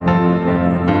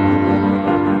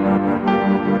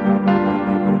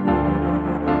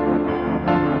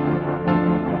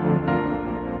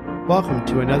welcome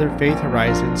to another Faith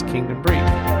Horizons Kingdom Brief.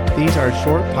 These are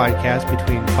short podcasts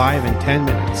between 5 and 10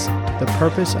 minutes. The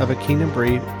purpose of a Kingdom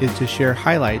Brief is to share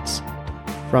highlights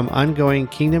from ongoing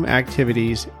Kingdom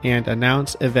activities and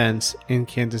announce events in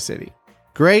Kansas City.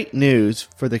 Great news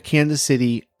for the Kansas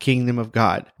City Kingdom of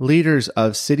God. Leaders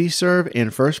of CityServe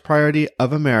and First Priority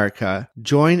of America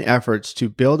join efforts to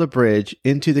build a bridge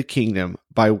into the kingdom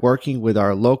by working with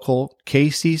our local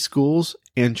KC schools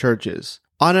and churches.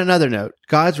 On another note,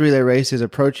 God's Relay Race is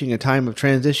approaching a time of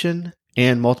transition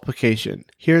and multiplication.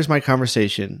 Here's my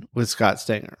conversation with Scott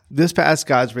Stenger. This past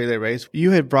God's Relay Race,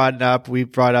 we've brought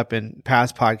up in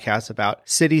past podcasts about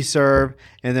CityServe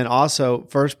and then also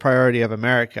First Priority of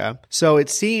America. So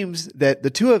it seems that the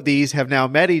two of these have now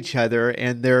met each other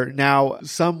and they're now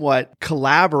somewhat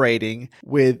collaborating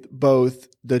with both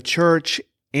the church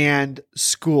and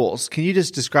schools. Can you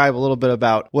just describe a little bit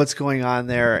about what's going on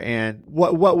there and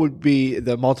what would be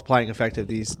the multiplying effect of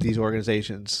these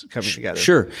organizations coming together?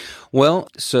 Sure. Well,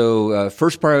 so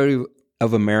First Priority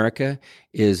of America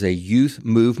is a youth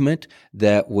movement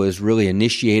that was really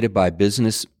initiated by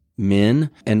business men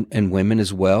and women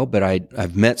as well, but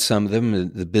I've met some of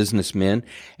them, the businessmen,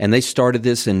 and they started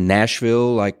this in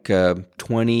Nashville like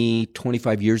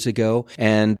 25 years ago.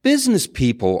 And business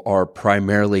people are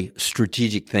primarily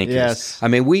strategic thinkers. Yes. I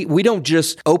mean, we don't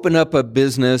just open up a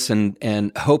business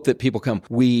and hope that people come.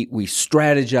 We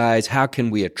strategize. How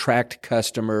can we attract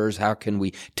customers? How can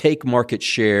we take market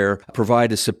share,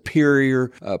 provide a superior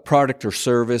product or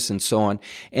service, and so on.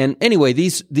 And anyway,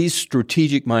 these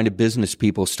strategic-minded business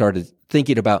people started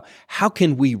thinking about how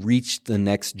can we reach the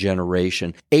next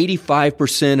generation.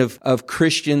 85% of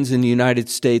Christians in the United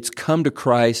States come to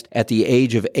Christ at the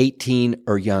age of 18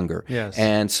 or younger. Yes.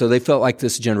 And so they felt like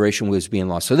this generation was being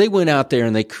lost. So they went out there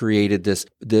and they created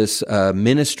this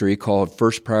ministry called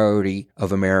First Priority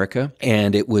of America.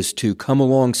 And it was to come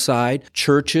alongside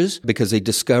churches because they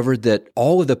discovered that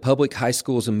all of the public high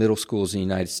schools and middle schools in the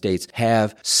United States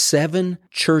have 7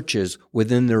 churches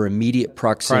within their immediate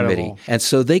proximity. Incredible. And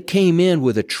so they came in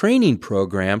with a training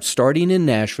program starting in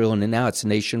Nashville, and now it's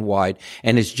nationwide,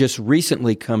 and it's just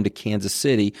recently come to Kansas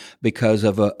City because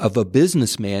of a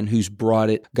businessman who's brought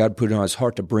it. God put it on his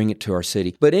heart to bring it to our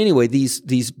city. But anyway,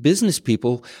 these business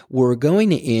people were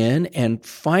going in and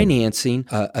financing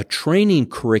a training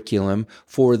curriculum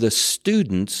for the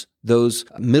students, those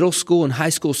middle school and high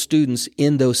school students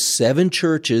in those 7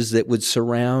 churches that would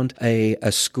surround a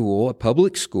school, a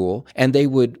public school, and they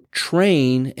would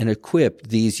train and equip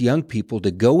these young people to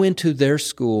go into their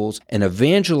schools and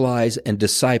evangelize and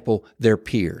disciple their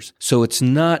peers. So it's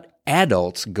not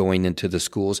adults going into the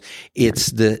schools, it's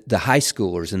the high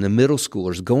schoolers and the middle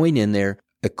schoolers going in there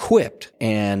equipped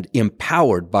and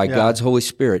empowered by God's Holy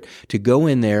Spirit to go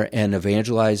in there and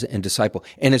evangelize and disciple.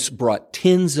 And it's brought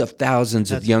tens of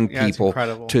thousands of young people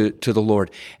to the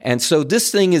Lord. And so this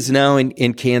thing is now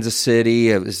in Kansas City.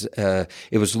 It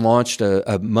was launched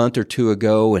a month or two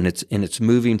ago, and it's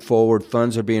moving forward.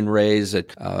 Funds are being raised,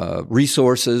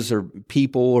 resources or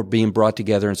people are being brought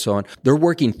together and so on. They're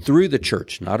working through the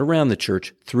church, not around the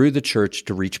church, through the church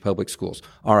to reach public schools.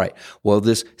 All right. Well,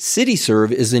 this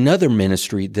CityServe is another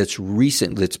ministry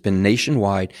that's been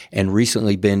nationwide and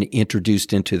recently been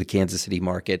introduced into the Kansas City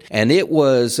market. And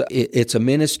it's a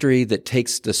ministry that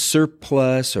takes the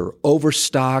surplus or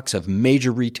overstocks of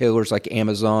major retailers like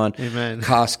Amazon, Amen.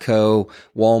 Costco,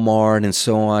 Walmart, and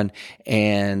so on,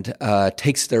 and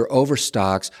takes their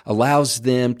overstocks, allows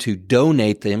them to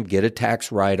donate them, get a tax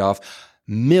write-off,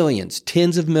 millions,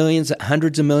 tens of millions,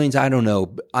 hundreds of millions, I don't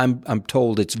know. I'm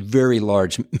told it's very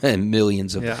large,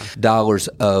 millions of dollars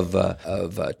of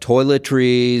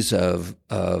toiletries, of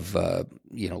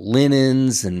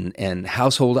linens and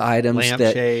household items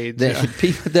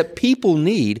that people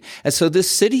need. And so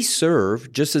this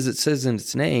CityServe, just as it says in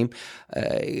its name,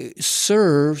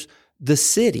 serves the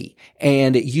city,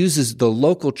 and it uses the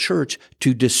local church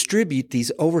to distribute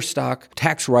these overstock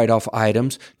tax write-off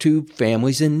items to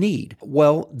families in need.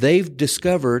 Well, they've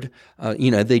discovered,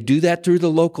 they do that through the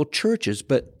local churches,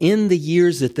 but in the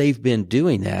years that they've been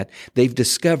doing that, they've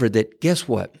discovered that, guess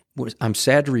what? I'm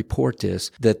sad to report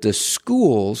this, that the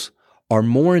schools are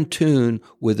more in tune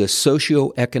with the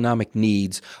socioeconomic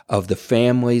needs of the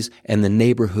families and the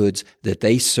neighborhoods that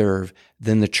they serve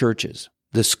than the churches.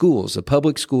 The schools, the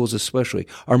public schools especially,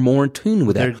 are more in tune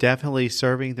with that. They're definitely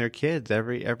serving their kids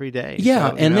every day. Yeah,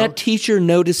 so, that teacher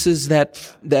notices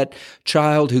that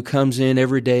child who comes in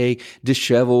every day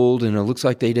disheveled and it looks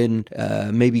like they didn't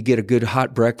maybe get a good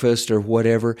hot breakfast or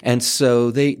whatever. And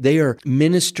so they are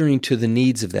ministering to the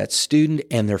needs of that student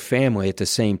and their family at the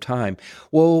same time.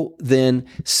 Well, then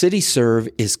CityServe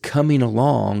is coming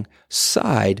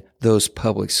alongside those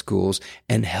public schools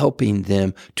and helping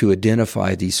them to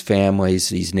identify these families,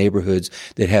 these neighborhoods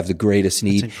that have the greatest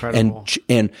need,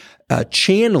 and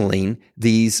channeling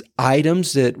these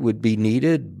items that would be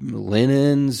needed,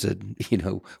 linens,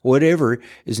 whatever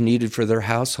is needed for their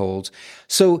households.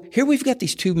 So here we've got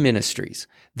these two ministries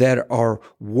that are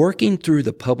working through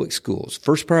the public schools.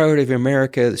 First Priority of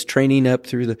America is training up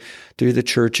through the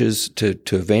churches to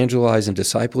evangelize and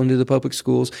disciple into the public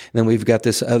schools. And then we've got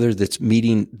this other that's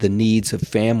meeting the needs of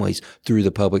families through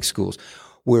the public schools.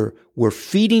 We're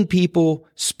feeding people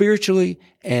spiritually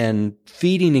and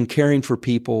feeding and caring for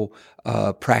people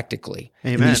practically.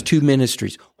 Amen. In these two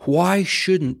ministries. Why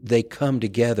shouldn't they come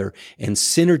together and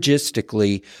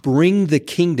synergistically bring the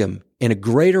kingdom in a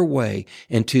greater way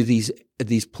into these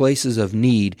places of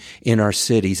need in our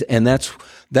cities? And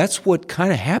that's what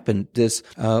kind of happened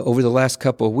over the last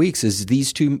couple of weeks, is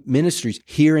these two ministries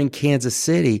here in Kansas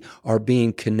City are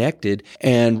being connected.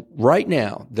 And right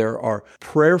now there are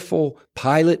prayerful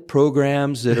pilot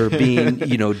programs that are being,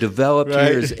 developed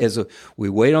right. here as we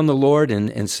wait on the Lord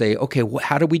and say, okay,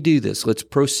 how do we do this? Let's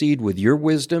proceed with your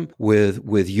wisdom,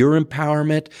 with your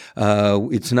empowerment.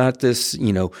 It's not this,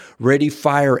 ready,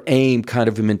 fire, aim kind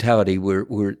of a mentality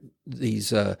where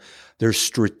there's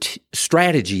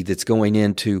strategy that's going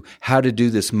into how to do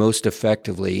this most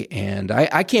effectively. And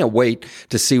I can't wait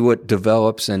to see what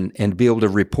develops and be able to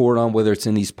report on, whether it's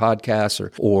in these podcasts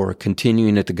or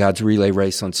continuing at the God's Relay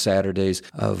Race on Saturdays,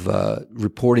 of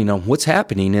reporting on what's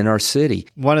happening in our city.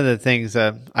 One of the things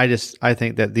I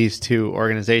think that these two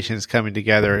organizations coming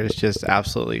together is just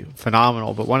absolutely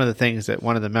phenomenal. But one of the things that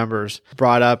one of the members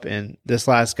brought up in this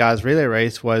last God's Relay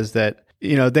Race was that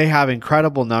they have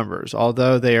incredible numbers,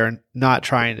 although they are not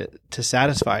trying to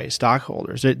satisfy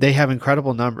stockholders. They have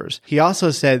incredible numbers. He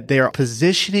also said they are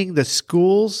positioning the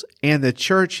schools and the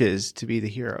churches to be the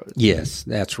heroes. Yes,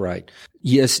 that's right.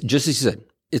 Yes, just as you said,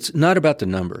 it's not about the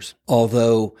numbers,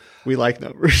 although we like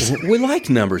numbers. We like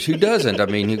numbers. Who doesn't? I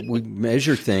mean, we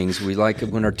measure things. We like it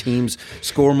when our teams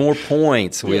score more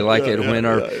points. We like it when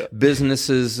our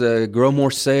businesses grow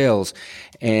more sales.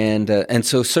 And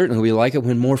so certainly we like it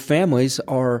when more families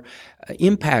are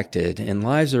impacted and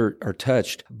lives are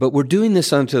touched. But we're doing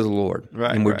this unto the Lord.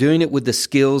 Right, and we're doing it with the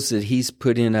skills that He's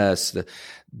put in us, the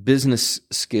business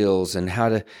skills and how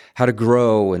to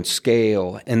grow and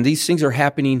scale. And these things are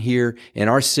happening here in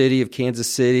our city of Kansas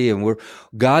City. And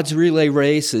God's Relay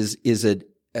Race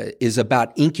is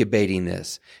about incubating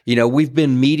this. We've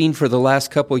been meeting for the last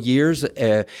couple of years,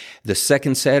 the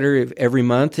second Saturday of every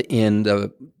month in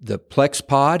the Plex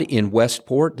Pod in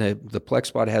Westport. The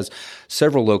Plex Pod has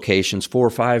several locations, 4 or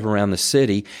 5 around the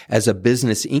city, as a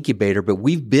business incubator. But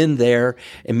we've been there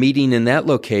and meeting in that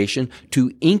location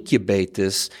to incubate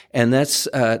this, and that's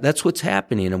what's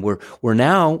happening. And we're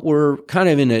kind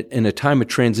of in a time of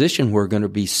transition. We're going to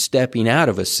be stepping out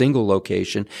of a single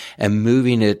location and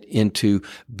moving it into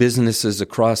businesses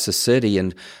across the city.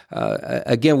 And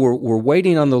again, we're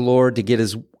waiting on the Lord to get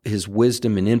His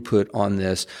wisdom and input on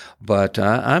this. But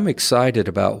I'm excited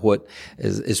about what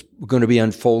is going to be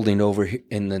unfolding over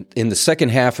in the second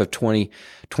half of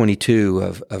 2022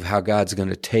 of how God's going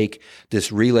to take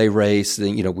this relay race.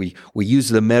 We use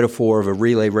the metaphor of a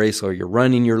relay race, or you're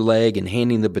running your leg and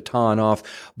handing the baton off,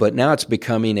 but now it's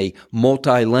becoming a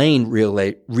multi-lane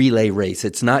relay race.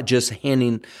 It's not just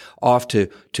handing off to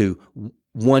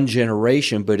one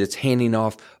generation, but it's handing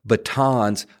off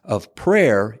batons of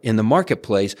prayer in the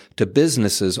marketplace to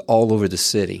businesses all over the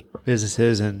city.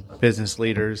 Businesses and business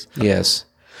leaders. Yes.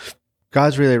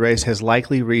 God's Relay Race has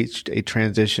likely reached a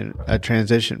transition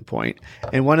point.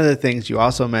 And one of the things you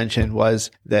also mentioned was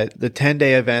that the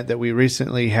 10-day event that we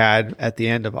recently had at the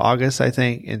end of August, I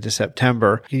think, into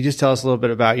September. Can you just tell us a little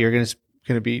bit about, you're going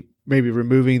to be maybe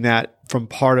removing that from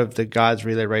part of the God's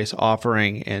Relay Race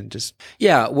offering and just...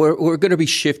 Yeah, we're going to be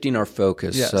shifting our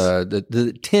focus. Yes.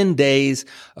 The 10 days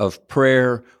of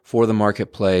prayer for the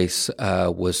marketplace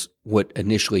was what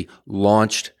initially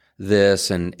launched this,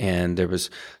 and there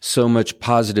was so much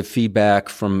positive feedback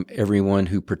from everyone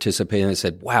who participated and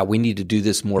said, wow, we need to do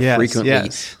this more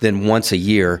frequently than once a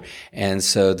year. And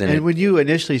so then... And when you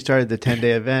initially started the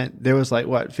 10-day event, there was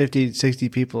 50, 60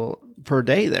 people per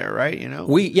day there, right?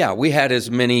 We had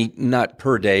as many, not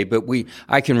per day, but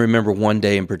I can remember one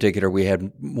day in particular, we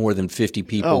had more than 50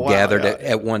 people gathered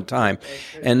at one time.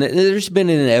 And there's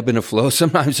been an ebb and a flow.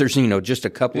 Sometimes there's, just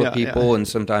a couple of people, and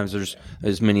sometimes there's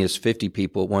as many as 50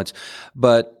 people at once.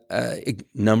 But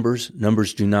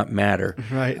numbers do not matter.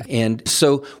 Right. And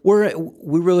so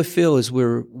we really feel as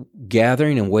we're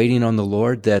gathering and waiting on the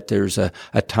Lord that there's a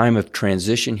time of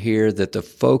transition here, that the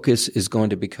focus is going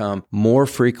to become more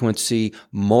frequency,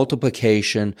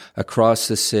 multiplication across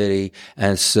the city.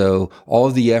 And so all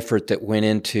of the effort that went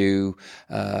into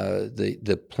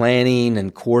the planning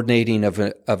and coordinating of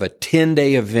a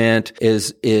 10-day event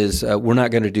is we're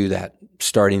not going to do that.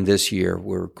 Starting this year,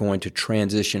 we're going to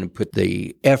transition and put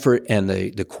the effort and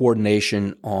the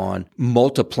coordination on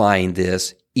multiplying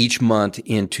this each month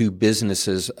into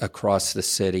businesses across the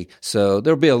city. So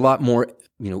there'll be a lot more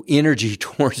energy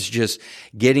towards just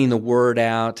getting the word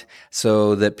out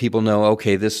so that people know,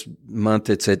 okay, this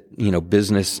month it's at,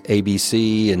 business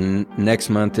ABC, and next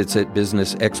month it's at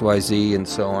business XYZ, and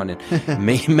so on, and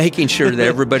making sure that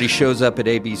everybody shows up at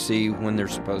ABC when they're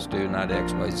supposed to, not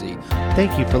XYZ.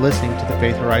 Thank you for listening to the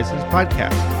Faith Horizons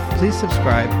podcast. Please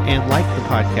subscribe and like the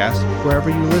podcast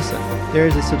wherever you listen. There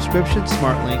is a subscription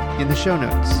smart link in the show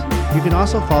notes. You can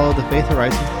also follow the Faith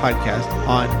Horizons podcast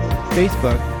on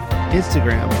Facebook,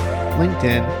 Instagram,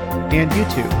 LinkedIn, and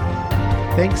YouTube.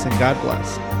 Thanks, and God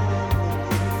bless.